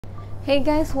Hey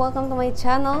guys! Welcome to my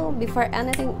channel. Before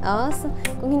anything else,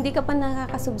 kung hindi ka pa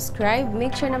nakaka-subscribe,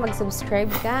 make sure na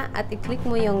mag-subscribe ka at i-click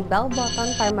mo yung bell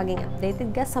button para maging updated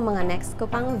ka sa mga next ko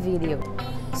pang video.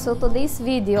 So today's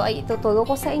video ay ituturo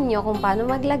ko sa inyo kung paano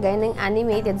maglagay ng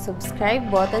animated subscribe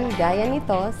button gaya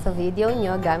nito sa video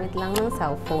nyo gamit lang ng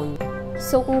cellphone.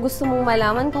 So kung gusto mong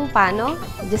malaman kung paano,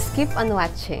 just keep on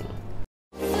watching.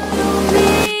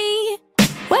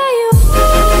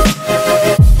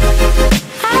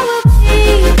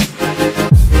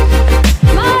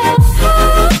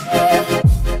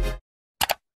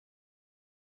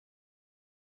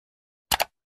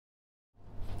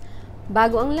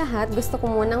 Bago ang lahat, gusto ko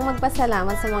munang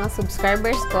magpasalamat sa mga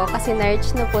subscribers ko kasi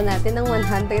na-reach na po natin ang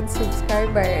 100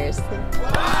 subscribers.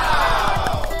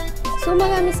 Wow! So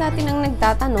marami sa atin ang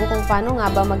nagtatanong kung paano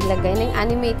nga ba maglagay ng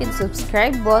animated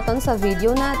subscribe button sa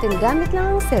video natin gamit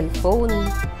lang ang cellphone.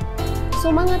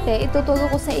 So mga te, ituturo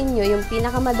ko sa inyo yung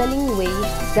pinakamadaling way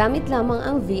gamit lamang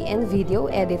ang VN Video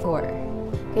Editor.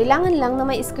 Kailangan lang na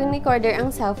may screen recorder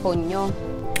ang cellphone nyo.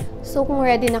 So kung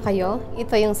ready na kayo,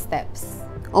 ito yung steps.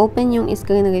 Open yung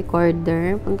screen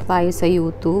recorder, punta tayo sa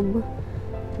YouTube,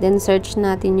 then search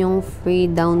natin yung free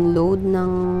download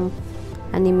ng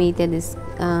animated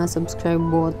subscribe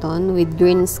button with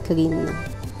green screen.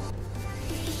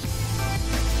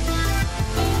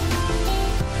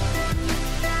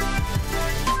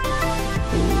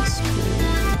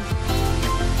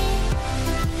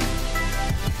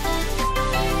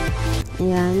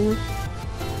 Ayan.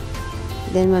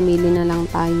 Then, mamili na lang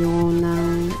tayo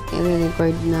ng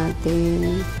i-record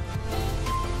natin.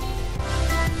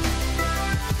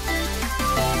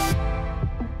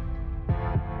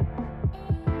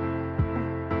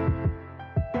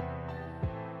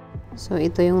 So,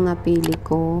 ito yung napili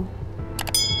ko.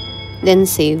 Then,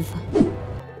 save.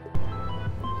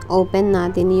 Open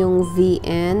natin yung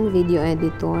VN, Video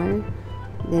Editor.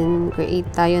 Then, create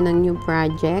tayo ng new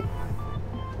project.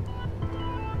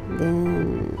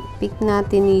 Then, pick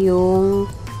natin yung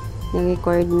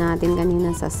na-record natin kanina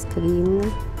sa screen.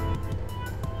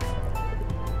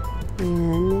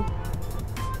 Ayan.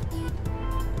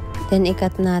 Then,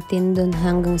 i-cut natin dun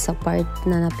hanggang sa part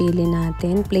na napili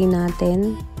natin. Play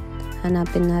natin.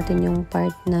 Hanapin natin yung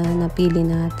part na napili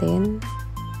natin.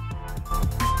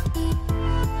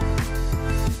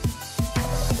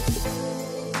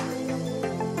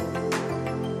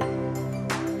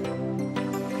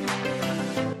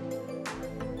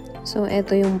 So,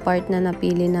 ito yung part na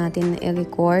napili natin na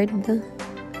i-record.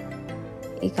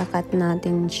 Ika-cut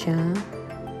natin siya.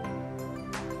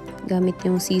 Gamit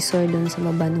yung scissor dun sa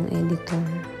baba ng editor.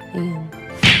 Ayan.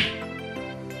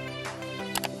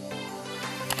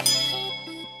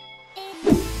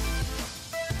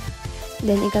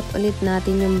 Then, i-cut ulit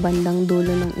natin yung bandang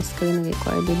dulo ng screen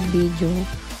recorded video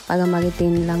para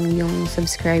ma-retain lang yung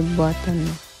subscribe button.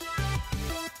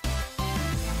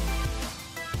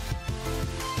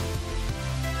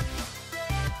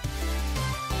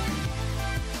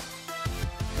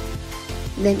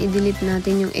 Then, i-delete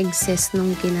natin yung excess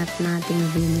nung kinat nating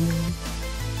video.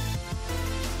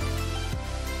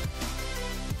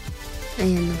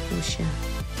 Ayan na po siya.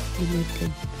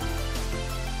 Deleted.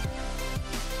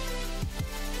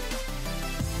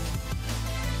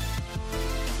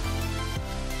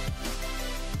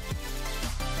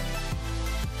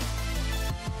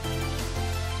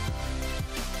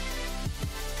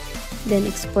 Then,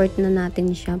 export na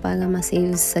natin siya para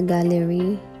ma-save sa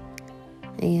gallery.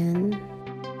 Ayan.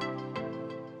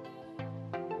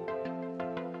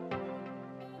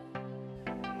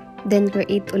 Then,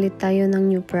 create ulit tayo ng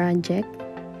new project.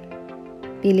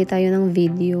 Pili tayo ng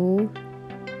video.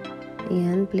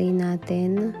 Ayan, play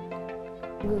natin.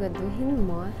 Gugaduhin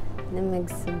mo na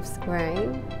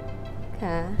mag-subscribe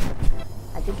ka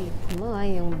at i-click mo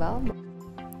yung bell.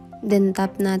 Then,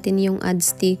 tap natin yung add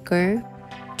sticker.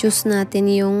 Choose natin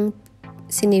yung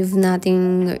sinave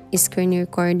nating screen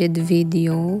recorded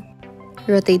video.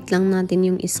 Rotate lang natin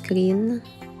yung screen.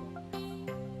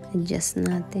 Adjust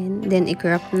natin. Then,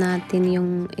 i-crop natin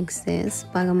yung excess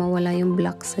para mawala yung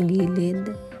black sa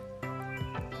gilid.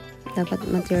 Dapat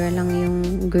matira lang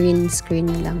yung green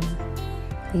screen lang.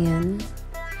 Ayan.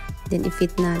 Then,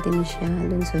 i-fit natin siya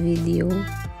dun sa video.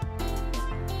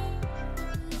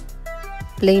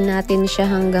 Play natin siya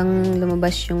hanggang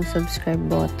lumabas yung subscribe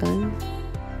button.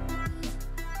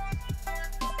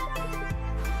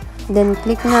 Then,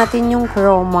 click natin yung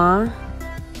chroma.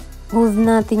 Move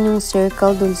natin yung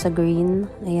circle dun sa green.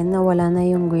 Ayan, nawala na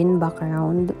yung green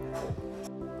background.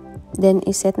 Then,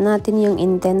 iset natin yung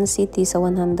intensity sa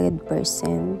 100%.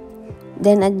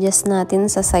 Then, adjust natin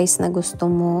sa size na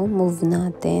gusto mo. Move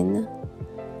natin.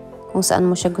 kung saan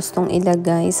mo siya gustong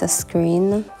ilagay sa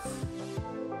screen.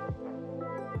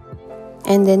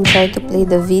 And then, try to play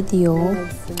the video.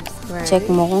 Check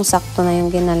mo kung sakto na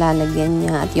yung kinalalagyan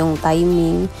niya at yung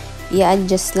timing.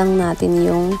 I-adjust lang natin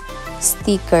yung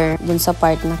sticker dun sa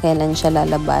part na kailan siya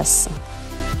lalabas.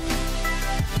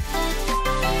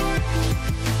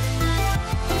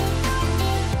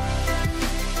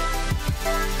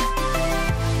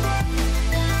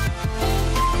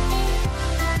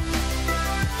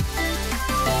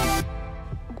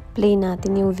 Play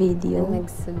natin yung video.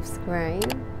 Mag-subscribe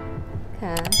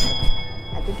ka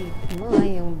at i-click mo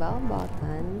yung bell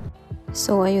button.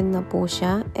 So, ayun na po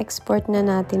siya. Export na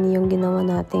natin yung ginawa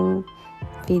nating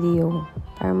video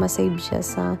para masave siya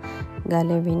sa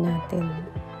gallery natin.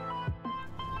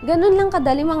 Ganun lang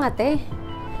kadali mga te.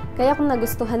 Kaya kung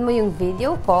nagustuhan mo yung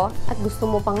video ko at gusto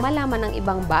mo pang malaman ng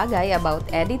ibang bagay about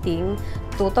editing,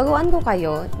 tuturuan ko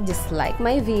kayo, just like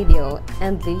my video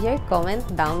and leave your comment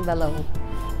down below.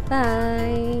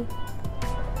 Bye!